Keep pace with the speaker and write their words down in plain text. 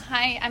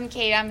Hi, I'm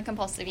Kate. I'm a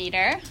compulsive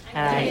eater.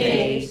 Hi,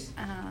 Kate.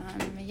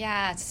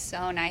 It's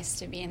so nice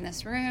to be in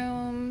this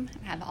room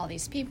and have all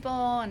these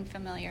people and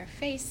familiar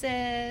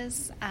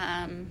faces.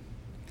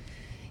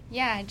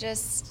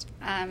 Just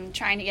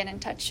trying to get in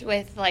touch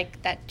with like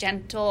that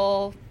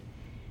gentle,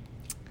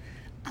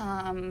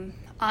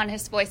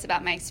 honest voice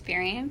about my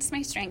experience,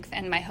 my strength,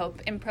 and my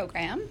hope in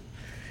program.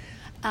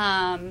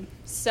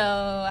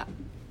 So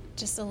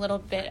just a little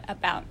bit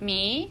about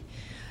me.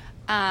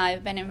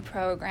 I've been in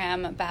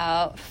program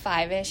about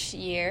 5-ish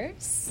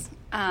years.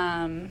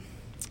 I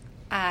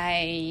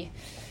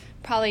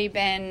probably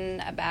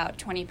been about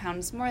 20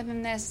 pounds more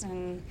than this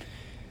and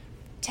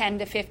 10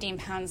 to 15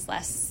 pounds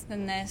less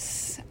than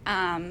this.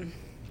 I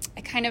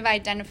kind of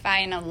identify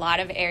in a lot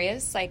of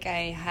areas. Like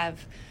I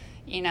have,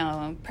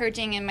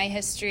 purging in my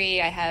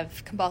history. I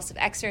have compulsive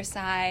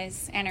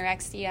exercise,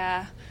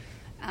 anorexia,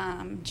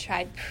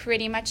 tried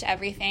pretty much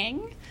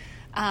everything.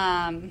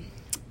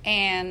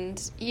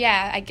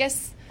 I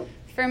guess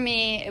for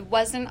me, it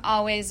wasn't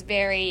always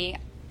very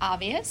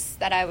obvious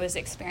that I was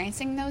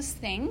experiencing those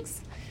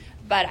things,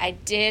 but I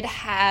did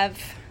have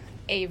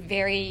a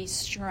very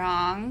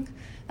strong,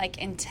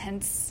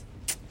 intense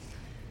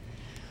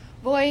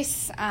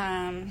voice,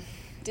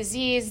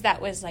 disease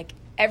that was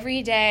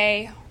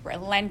everyday,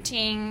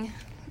 relenting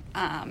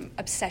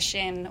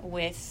obsession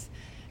with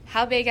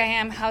how big I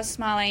am, how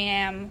small I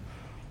am,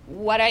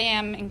 what I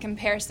am in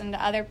comparison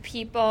to other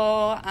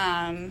people.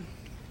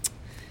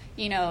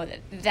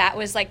 That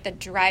was the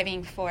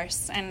driving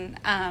force. And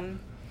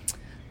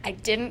I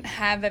didn't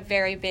have a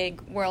very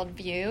big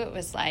worldview. It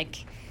was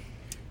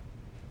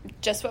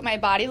just what my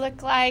body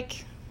looked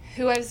like,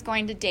 who I was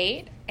going to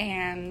date,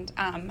 and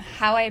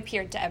how I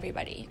appeared to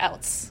everybody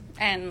else.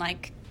 And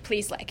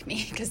please like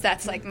me, because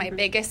that's my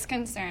biggest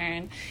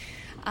concern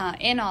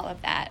in all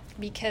of that.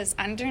 Because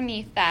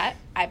underneath that,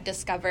 I've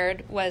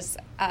discovered was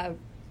a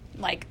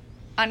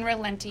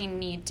unrelenting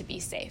need to be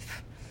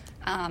safe.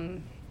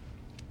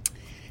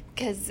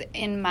 Because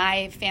in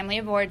my family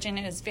of origin,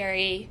 it was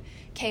very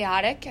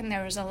chaotic, and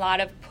there was a lot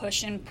of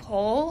push and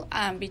pull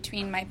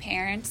between my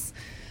parents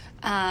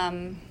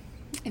in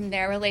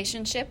their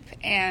relationship,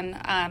 and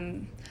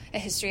a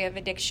history of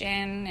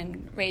addiction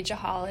and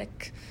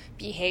rageaholic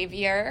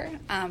behavior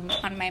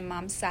on my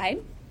mom's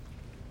side.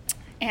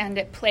 And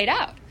it played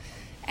out.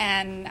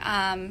 And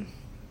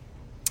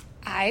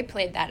I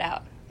played that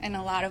out in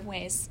a lot of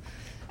ways,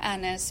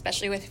 and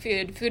especially with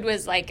food. Food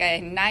was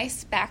a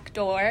nice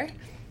backdoor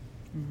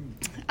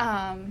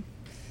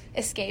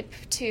escape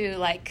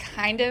to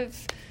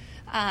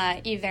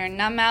either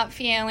numb out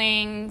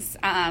feelings,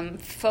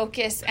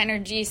 focus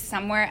energy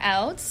somewhere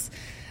else.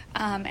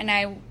 And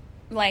I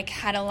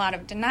had a lot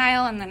of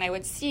denial, and then I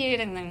would see it,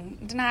 and then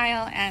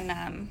denial.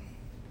 And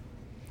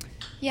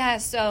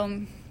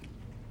so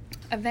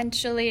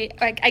eventually,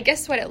 I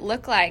guess what it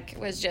looked like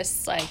was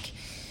just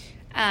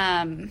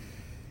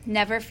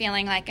never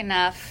feeling like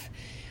enough.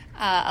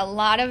 A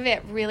lot of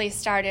it really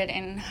started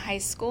in high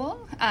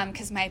school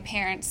because my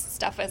parents'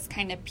 stuff was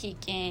kind of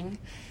peaking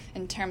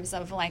in terms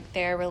of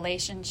their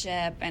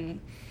relationship and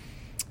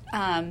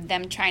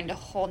them trying to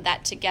hold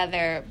that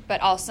together, but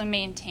also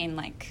maintain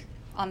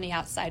on the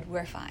outside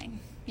we're fine.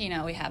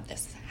 We have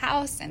this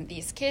house and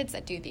these kids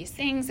that do these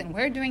things, and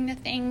we're doing the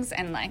things,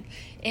 and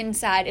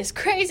inside is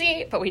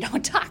crazy, but we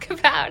don't talk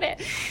about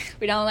it.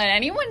 We don't let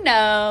anyone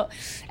know,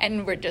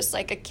 and we're just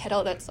a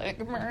kettle that's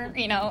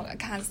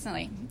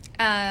constantly.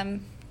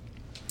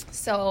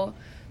 So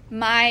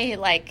my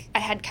I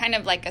had kind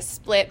of a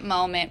split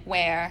moment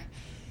where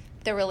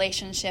the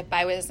relationship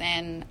I was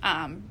in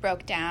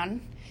broke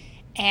down,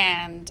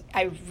 and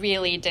I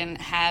really didn't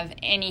have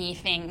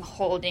anything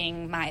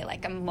holding my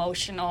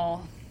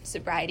emotional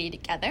sobriety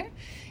together.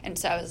 And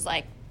so I was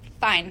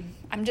fine,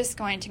 I'm just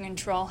going to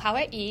control how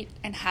I eat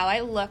and how I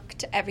look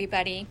to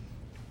everybody,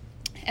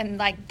 and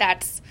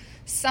that's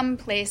some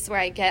place where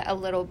I get a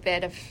little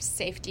bit of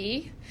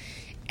safety.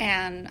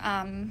 And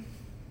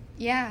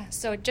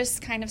so it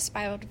just kind of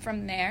spiraled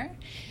from there.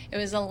 It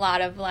was a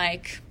lot of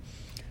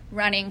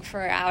running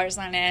for hours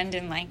on end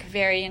in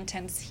very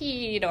intense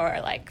heat,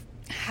 or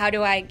how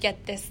do I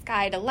get this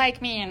guy to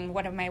like me, and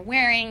what am I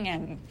wearing,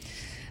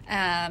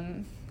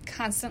 and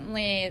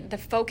constantly the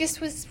focus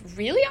was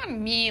really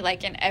on me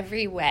in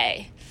every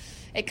way.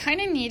 It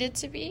kind of needed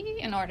to be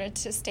in order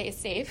to stay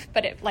safe,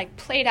 but it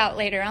played out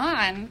later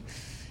on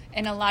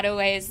in a lot of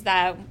ways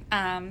that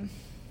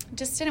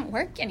just didn't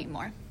work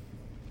anymore.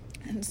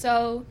 And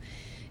so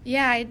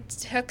I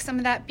took some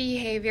of that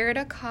behavior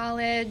to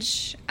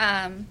college.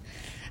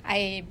 I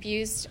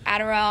abused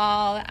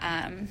Adderall.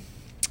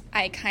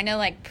 I kind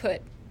of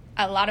put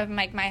a lot of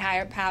my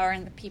higher power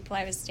in the people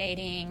I was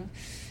dating,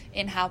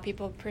 in how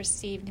people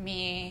perceived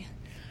me.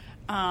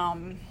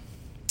 And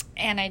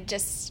I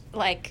just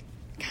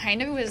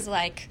kind of was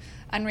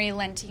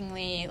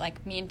unrelentingly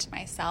mean to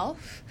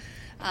myself.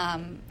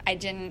 I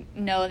didn't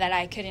know that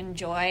I could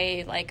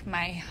enjoy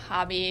my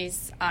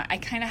hobbies. I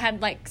kind of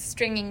had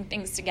stringing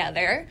things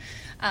together,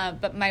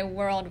 but my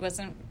world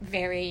wasn't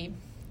very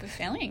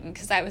fulfilling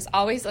because I was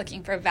always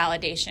looking for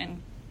validation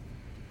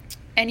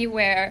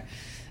anywhere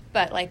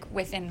but like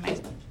within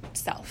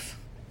myself.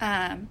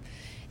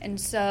 And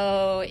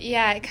so,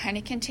 yeah, it kind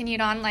of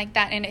continued on like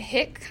that, and it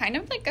hit kind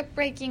of like a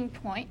breaking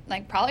point,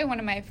 like probably one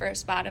of my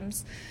first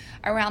bottoms,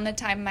 around the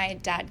time my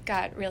dad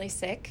got really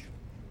sick.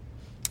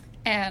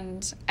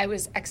 And I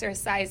was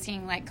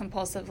exercising like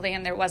compulsively,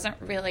 and there wasn't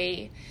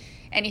really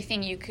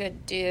anything you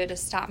could do to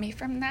stop me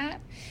from that.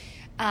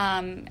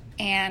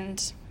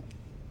 And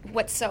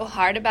what's so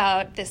hard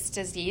about this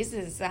disease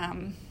is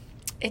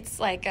it's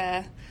like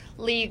a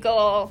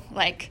legal,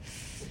 like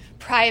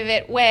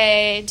private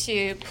way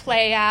to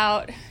play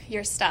out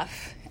your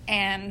stuff.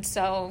 And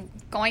so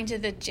going to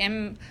the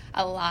gym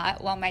a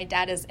lot while my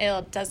dad is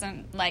ill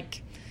doesn't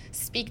like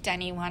speak to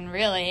anyone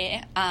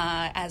really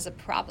as a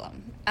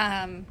problem.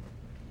 And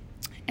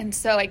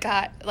so I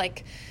got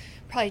like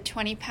probably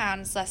 20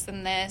 pounds less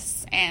than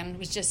this, and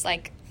was just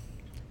like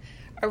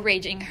a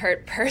raging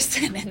hurt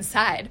person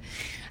inside.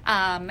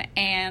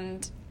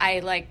 And I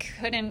like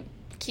couldn't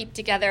keep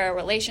together a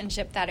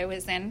relationship that I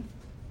was in.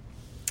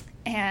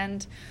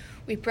 And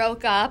we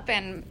broke up,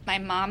 and my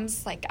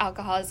mom's like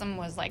alcoholism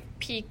was like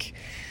peak,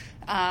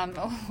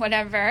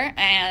 whatever.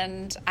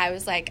 And I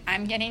was like,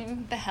 I'm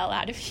getting the hell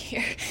out of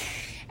here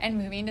and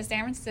moving to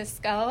San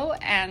Francisco.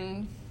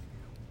 And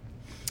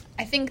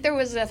I think there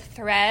was a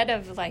thread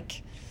of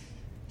like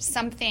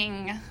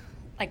something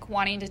like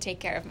wanting to take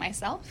care of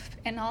myself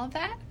and all of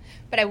that,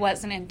 but I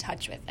wasn't in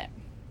touch with it.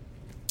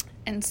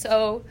 And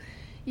so,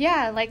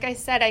 yeah, like I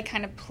said, I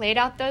kind of played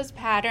out those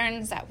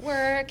patterns at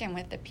work and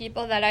with the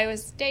people that I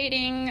was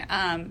dating.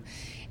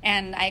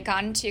 And I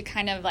got into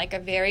kind of like a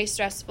very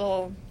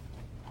stressful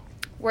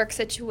work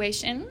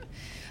situation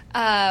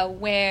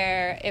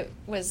where it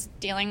was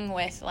dealing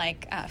with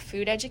like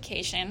food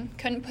education.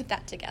 Couldn't put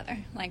that together.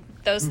 Like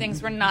those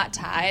things were not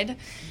tied.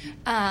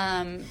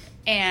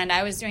 And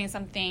I was doing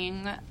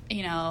something,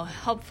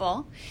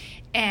 helpful.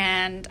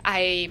 And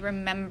I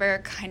remember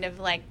kind of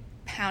like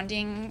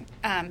pounding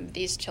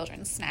these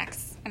children's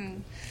snacks,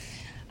 and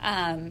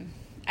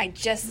I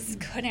just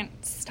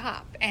couldn't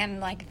stop. And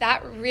like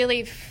that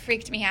really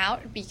freaked me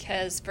out,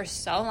 because for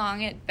so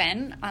long it'd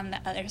been on the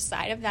other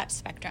side of that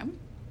spectrum.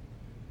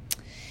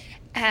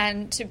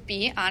 And to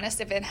be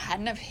honest, if it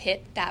hadn't have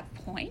hit that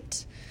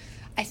point,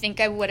 I think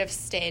I would have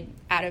stayed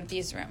out of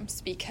these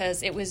rooms,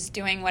 because it was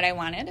doing what I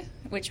wanted,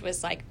 which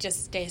was like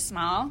just stay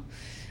small,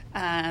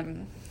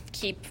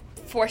 keep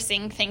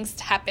forcing things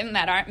to happen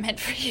that aren't meant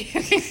for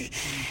you.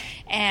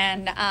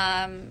 And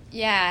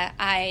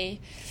I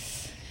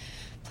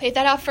played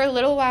that out for a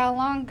little while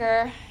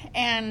longer,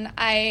 and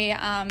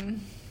I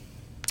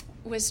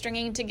was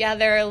stringing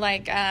together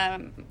like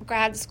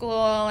grad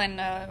school and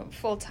a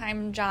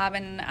full-time job,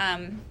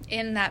 and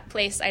in that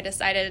place I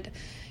decided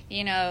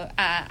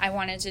I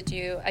wanted to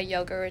do a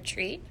yoga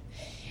retreat.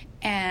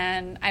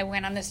 And I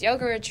went on this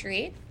yoga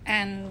retreat,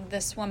 and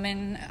this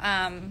woman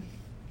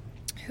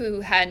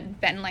who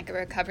had been like a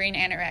recovering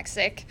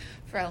anorexic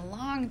for a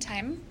long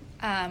time,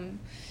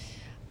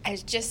 I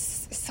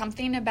just,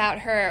 something about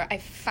her, I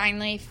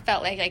finally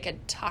felt like I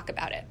could talk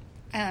about it.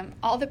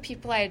 All the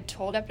people I had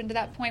told up into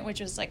that point,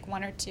 which was like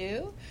one or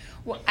two,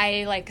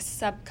 I like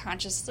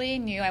subconsciously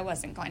knew I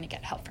wasn't going to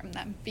get help from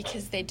them,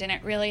 because they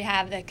didn't really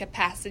have the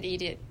capacity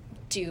to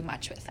do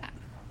much with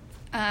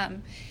that.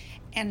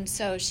 And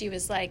so she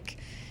was like,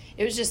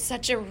 it was just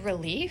such a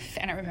relief.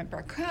 And I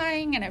remember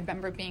crying, and I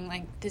remember being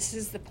like, this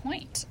is the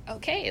point.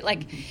 Okay.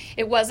 Like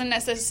it wasn't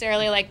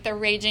necessarily like the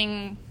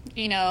raging,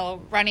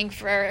 running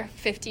for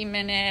 50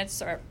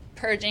 minutes or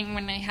purging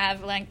when I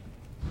have like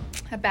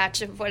a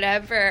batch of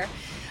whatever.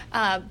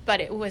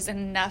 But it was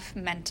enough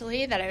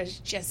mentally that I was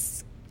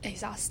just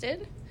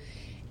exhausted.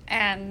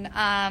 And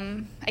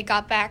I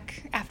got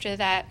back after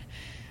that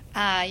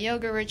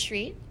yoga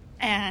retreat,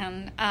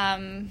 and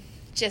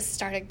just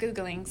started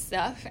Googling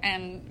stuff,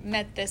 and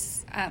met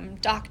this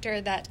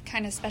doctor that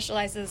kind of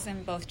specializes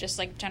in both just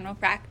like general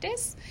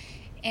practice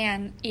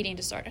and eating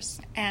disorders.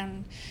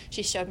 And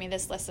she showed me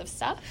this list of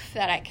stuff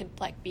that I could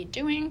like be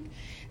doing,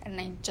 and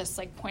I just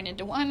like pointed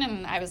to one,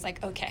 and I was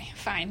like, okay,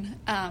 fine,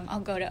 I'll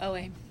go to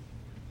OA.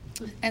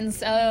 And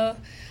so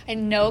I had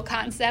no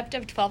concept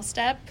of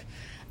 12-step.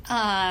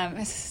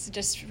 It's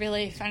just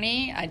really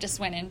funny. I just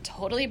went in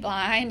totally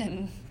blind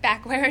and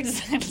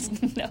backwards,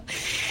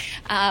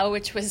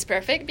 which was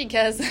perfect,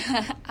 because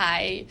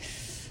I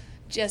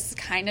just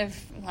kind of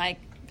like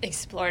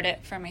explored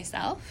it for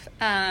myself.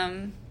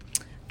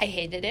 I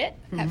hated it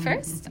at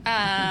first.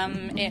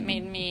 It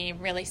made me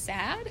really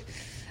sad.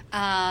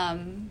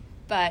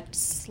 But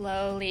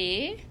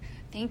slowly,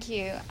 thank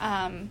you,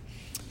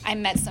 I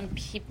met some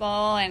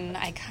people, and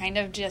I kind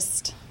of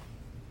just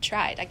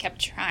tried. I kept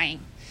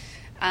trying.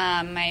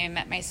 I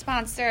met my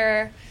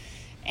sponsor,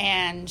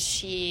 and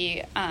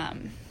she,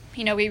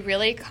 we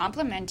really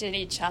complemented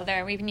each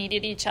other. We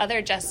needed each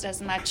other just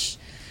as much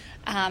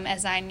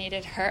as I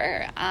needed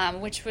her,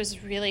 which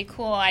was really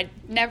cool. I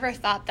never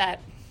thought that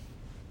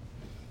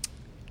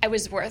I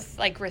was worth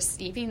like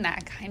receiving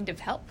that kind of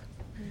help.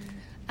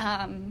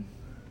 And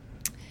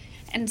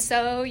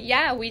so,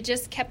 yeah, we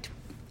just kept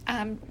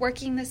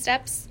working the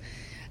steps.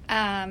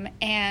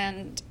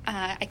 And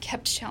I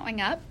kept showing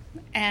up,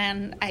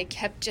 and I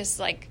kept just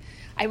like,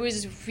 I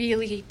was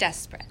really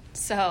desperate.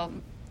 So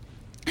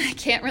I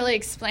can't really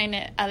explain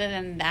it other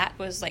than that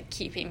was like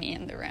keeping me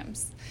in the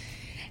rooms.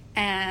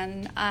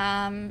 And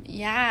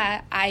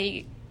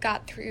I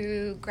got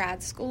through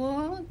grad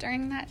school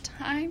during that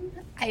time.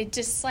 I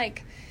just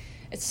like,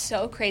 it's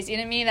so crazy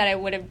to me that I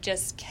would have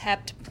just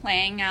kept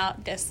playing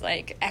out this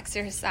like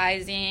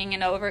exercising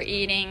and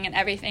overeating and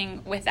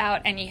everything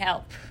without any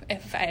help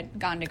if I had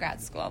gone to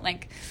grad school.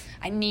 Like,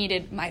 I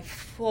needed my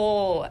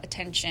full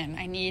attention.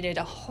 I needed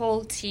a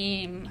whole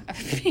team of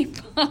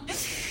people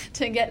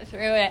to get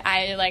through it.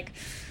 I like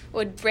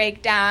would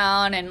break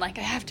down and like,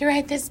 I have to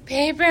write this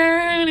paper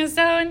and it's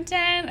so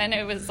intense. And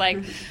it was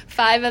like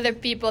 5 other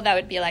people that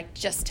would be like,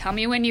 just tell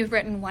me when you've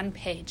written 1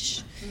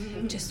 page,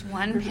 just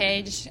 1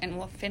 page, and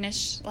we'll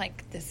finish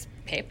like this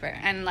paper.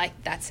 And like,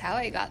 that's how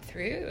I got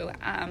through.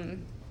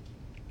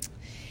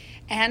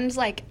 And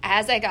like,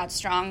 as I got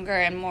stronger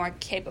and more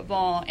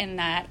capable in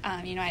that,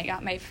 I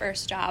got my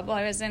first job while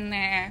I was in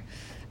there.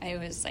 I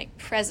was like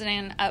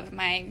president of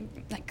my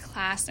like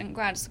class in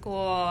grad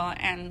school,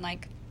 and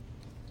like,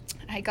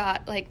 I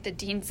got like the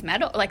Dean's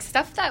Medal, like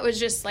stuff that was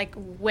just like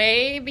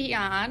way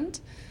beyond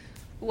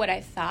what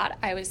I thought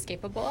I was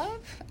capable of.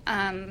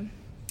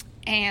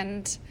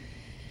 And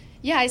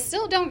yeah, I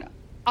still don't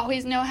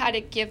always know how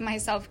to give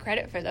myself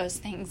credit for those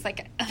things.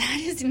 Like, that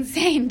is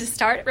insane to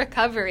start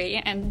recovery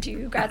and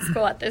do grad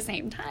school at the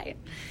same time.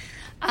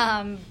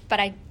 But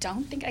I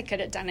don't think I could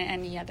have done it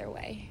any other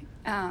way.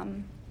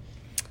 And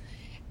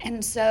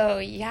so,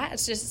 yeah,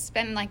 it's just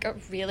been like a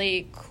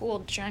really cool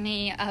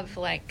journey of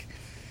like,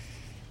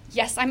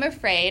 yes, I'm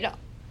afraid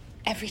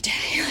every day,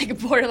 like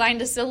borderline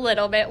just a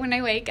little bit when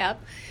I wake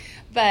up.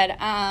 But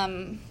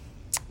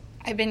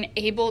I've been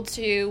able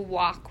to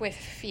walk with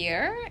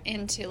fear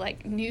into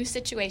like new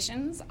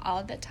situations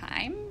all the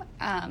time.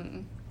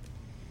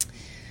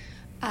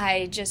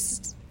 I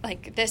just,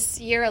 like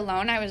this year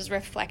alone, I was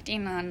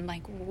reflecting on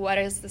like, what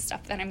is the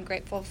stuff that I'm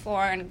grateful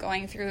for, and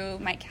going through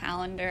my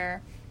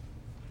calendar.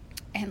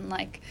 And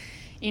like,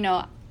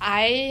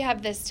 I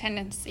have this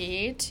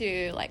tendency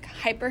to like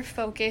hyper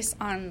focus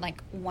on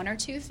like 1 or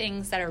 2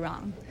 things that are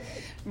wrong.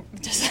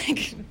 Just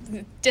like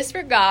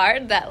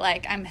disregard that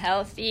like I'm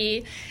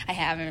healthy, I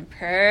haven't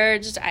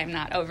purged, I'm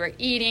not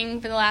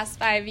overeating for the last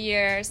 5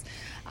 years,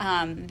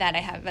 that I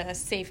have a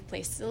safe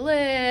place to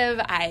live,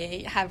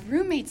 I have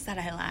roommates that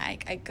I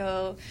like, I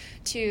go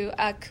to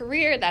a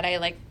career that I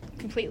like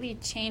completely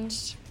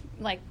changed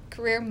like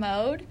career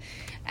mode.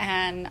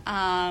 And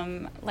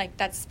like,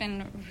 that's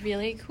been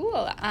really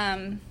cool.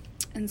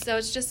 And so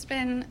it's just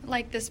been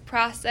like this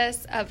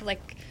process of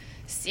like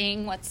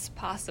seeing what's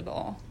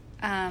possible.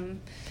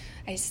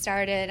 I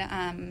started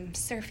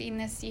surfing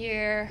this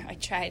year. I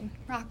tried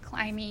rock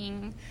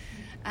climbing.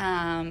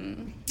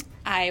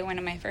 I went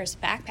on my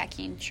first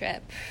backpacking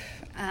trip.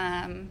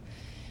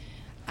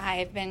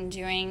 I've been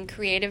doing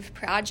creative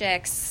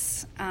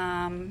projects,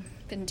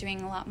 been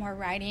doing a lot more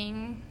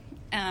writing.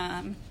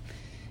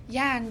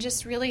 And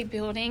just really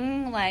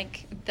building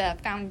like the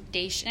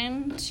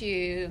foundation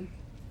to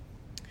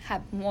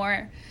have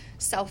more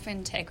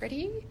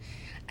self-integrity.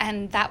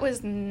 And that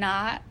was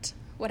not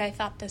what I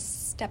thought the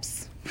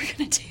steps were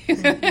going to do.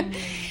 Mm-hmm.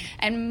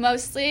 And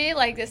mostly,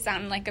 like, this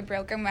sounded like a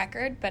broken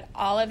record, but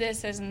all of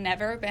this has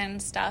never been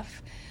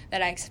stuff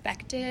that I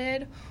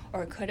expected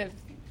or could have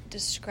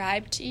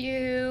described to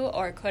you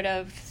or could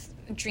have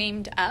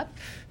dreamed up.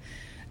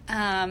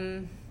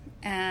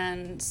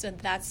 And so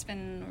that's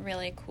been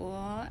really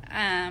cool.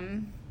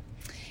 And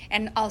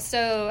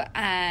also,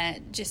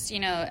 just,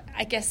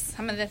 I guess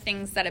some of the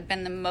things that have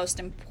been the most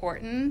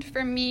important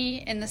for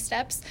me in the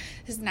steps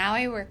is now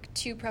I work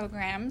 2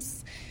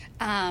 programs,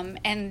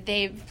 and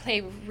they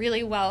play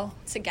really well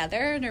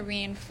together to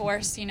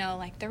reinforce,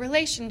 like the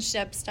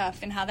relationship stuff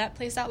and how that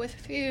plays out with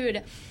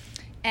food.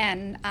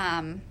 And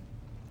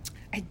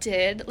I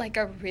did like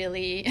a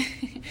really,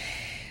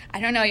 I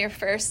don't know, your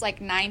first like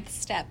 9th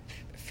step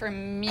for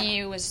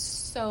me was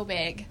so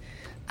big,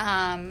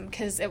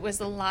 because it was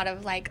a lot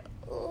of like,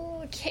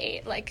 oh,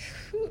 Kate, like,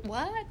 who,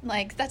 what?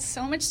 Like, that's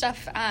so much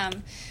stuff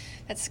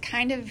that's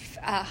kind of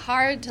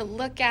hard to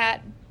look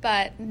at,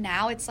 but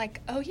now it's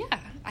like, oh yeah,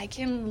 I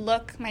can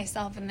look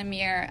myself in the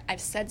mirror. I've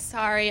said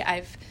sorry.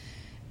 I've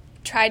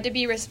tried to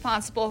be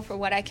responsible for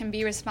what I can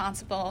be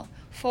responsible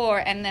for,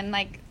 and then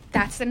like,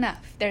 that's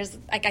enough. There's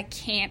like, I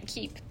can't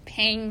keep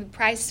paying the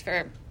price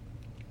for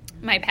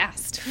my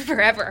past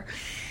forever.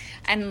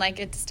 And like,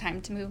 it's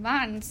time to move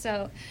on.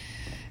 So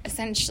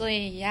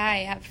essentially, yeah, I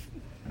have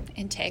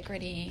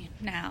integrity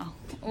now.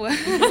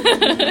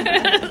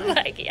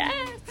 Like,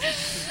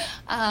 yes.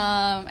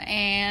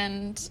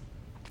 And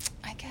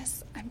I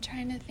guess I'm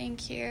trying to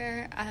think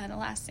here, the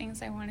last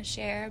things I want to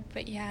share.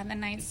 But yeah, the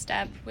 9th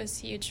step was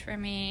huge for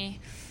me.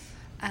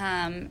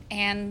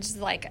 And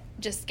like,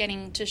 just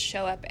getting to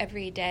show up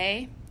every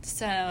day.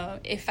 So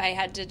if I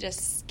had to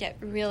just get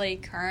really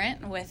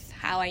current with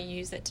how I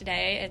use it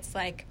today, it's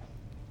like,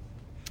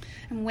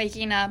 I'm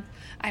waking up,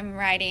 I'm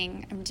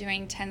writing, I'm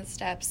doing 10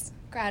 steps,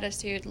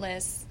 gratitude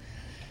lists,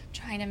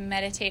 trying to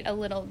meditate a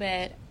little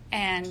bit,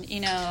 and, you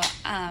know,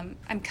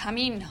 I'm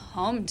coming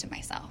home to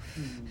myself.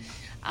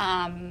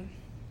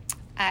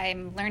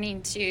 I'm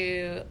learning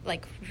to,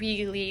 like,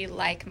 really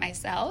like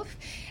myself,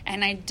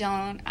 and I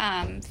don't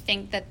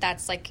think that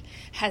that's, like,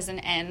 has an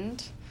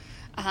end.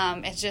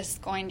 It's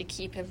just going to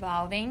keep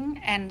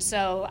evolving, and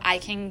so I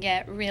can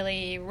get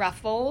really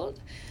ruffled.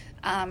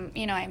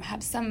 You know, I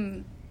have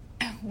some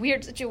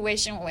weird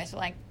situation with,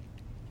 like,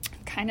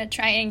 kind of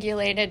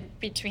triangulated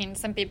between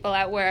some people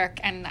at work,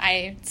 and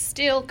I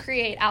still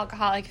create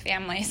alcoholic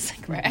families,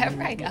 like,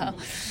 wherever I go.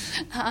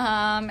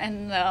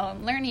 And so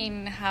I'm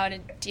learning how to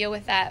deal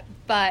with that,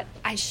 but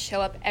I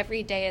show up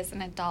every day as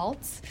an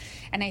adult,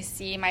 and I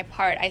see my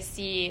part. I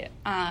see,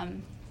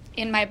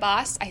 in my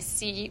boss, I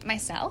see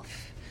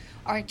myself,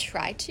 or I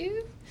try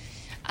to,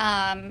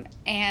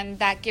 and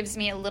that gives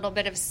me a little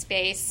bit of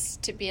space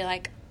to be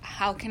like,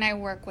 how can I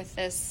work with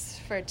this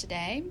for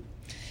today?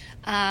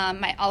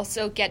 I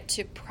also get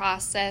to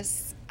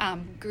process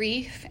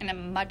grief in a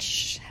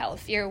much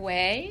healthier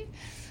way,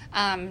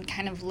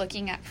 kind of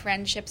looking at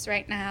friendships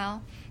right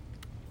now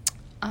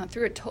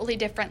through a totally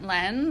different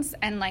lens.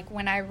 And, like,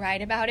 when I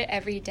write about it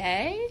every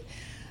day,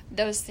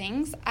 those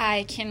things,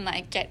 I can,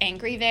 like, get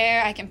angry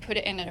there. I can put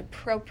it in an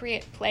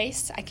appropriate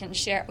place. I can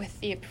share it with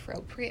the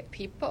appropriate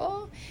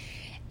people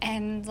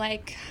and,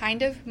 like,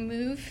 kind of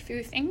move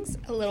through things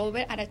a little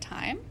bit at a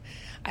time.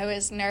 I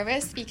was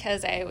nervous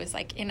because I was,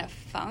 like, in a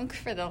funk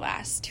for the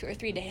last 2 or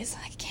 3 days.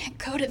 I can't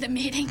go to the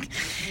meeting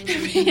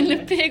in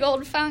a big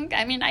old funk.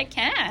 I mean, I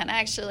can,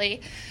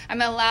 actually.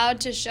 I'm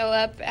allowed to show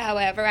up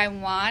however I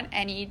want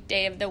any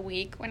day of the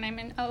week when I'm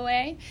in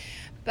OA.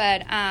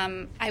 But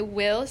I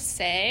will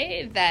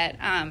say that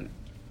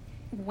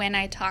when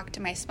I talk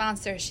to my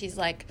sponsor, she's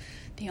like,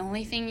 the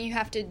only thing you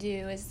have to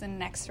do is the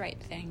next right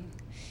thing.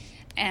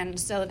 And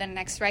so the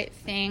next right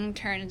thing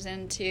turns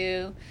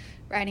into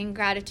writing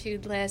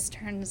gratitude lists,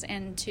 turns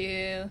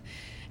into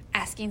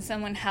asking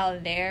someone how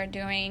they're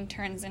doing,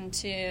 turns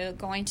into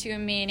going to a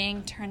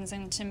meeting, turns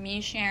into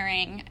me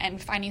sharing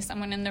and finding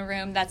someone in the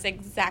room that's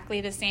exactly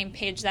the same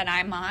page that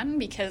I'm on,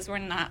 because we're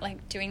not,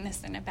 like, doing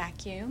this in a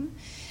vacuum.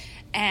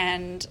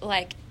 And,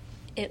 like,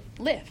 it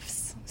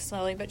lifts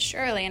slowly but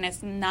surely, and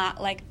it's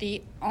not, like,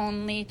 the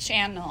only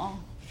channel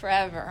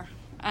forever.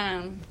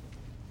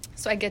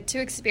 So I get to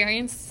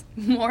experience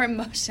more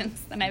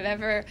emotions than I've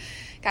ever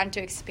gotten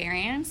to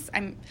experience.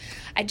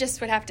 I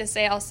just would have to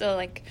say also,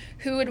 like,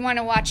 who would want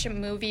to watch a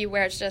movie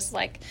where it's just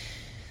like,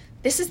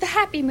 this is the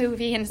happy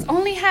movie and it's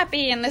only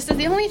happy and this is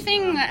the only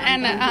thing?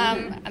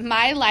 And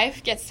my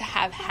life gets to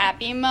have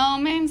happy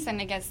moments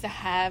and it gets to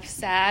have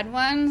sad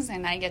ones,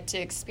 and I get to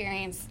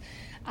experience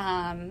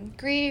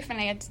grief, and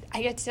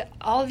I get to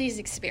all of these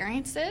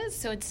experiences,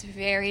 so it's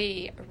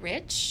very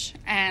rich,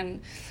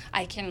 and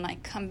I can,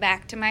 like, come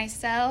back to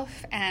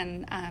myself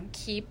and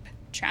keep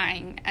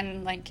trying.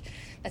 And, like,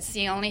 that's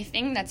the only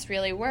thing that's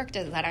really worked,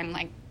 is that I'm,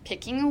 like,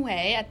 picking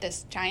away at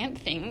this giant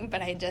thing,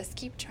 but I just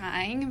keep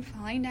trying and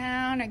falling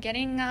down or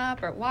getting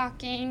up or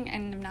walking,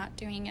 and I'm not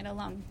doing it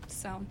alone.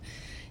 So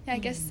yeah, I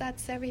guess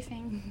that's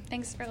everything.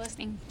 Thanks for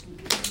listening.